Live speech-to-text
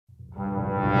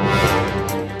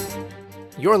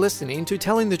You're listening to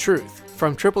Telling the Truth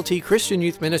from Triple T Christian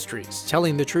Youth Ministries,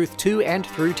 telling the truth to and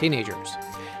through teenagers.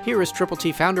 Here is Triple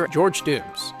T founder George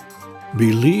Dooms.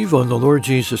 Believe on the Lord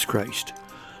Jesus Christ.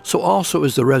 So also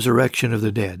is the resurrection of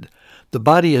the dead. The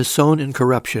body is sown in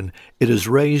corruption, it is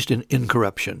raised in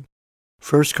incorruption.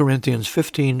 1 Corinthians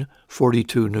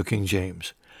 15:42, New King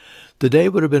James. The day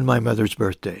would have been my mother's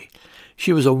birthday.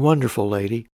 She was a wonderful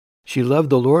lady. She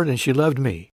loved the Lord and she loved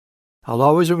me. I'll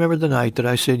always remember the night that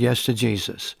I said yes to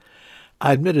Jesus.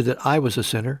 I admitted that I was a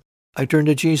sinner. I turned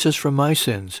to Jesus from my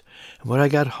sins. And when I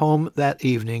got home that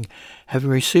evening, having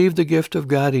received the gift of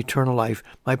God, eternal life,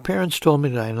 my parents told me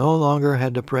that I no longer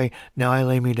had to pray, "Now I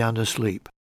lay me down to sleep."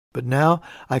 But now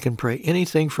I can pray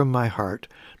anything from my heart,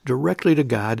 directly to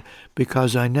God,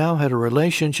 because I now had a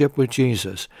relationship with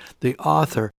Jesus, the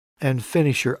author and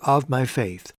finisher of my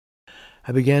faith.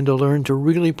 I began to learn to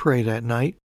really pray that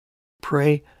night,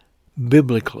 pray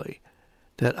biblically,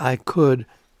 that I could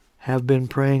have been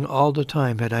praying all the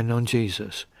time had I known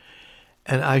Jesus.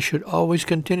 And I should always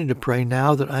continue to pray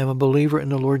now that I am a believer in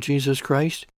the Lord Jesus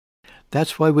Christ.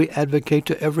 That's why we advocate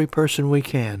to every person we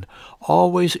can.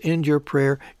 Always end your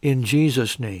prayer in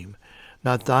Jesus' name.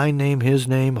 Not thy name, his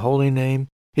name, holy name.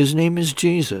 His name is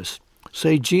Jesus.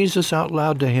 Say Jesus out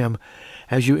loud to him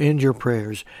as you end your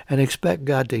prayers, and expect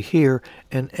God to hear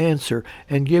and answer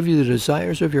and give you the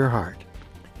desires of your heart.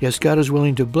 Yes, God is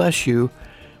willing to bless you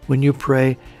when you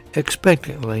pray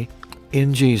expectantly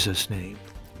in Jesus' name.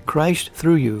 Christ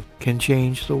through you can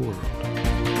change the world.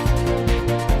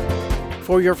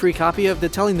 For your free copy of the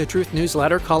Telling the Truth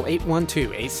newsletter, call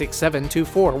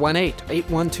 812-867-2418,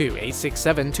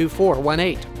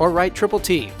 812-867-2418, or write Triple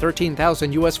T,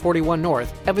 13,000 U.S. 41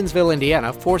 North, Evansville,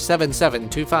 Indiana,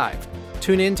 47725.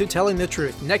 Tune in to Telling the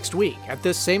Truth next week at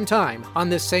this same time on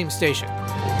this same station.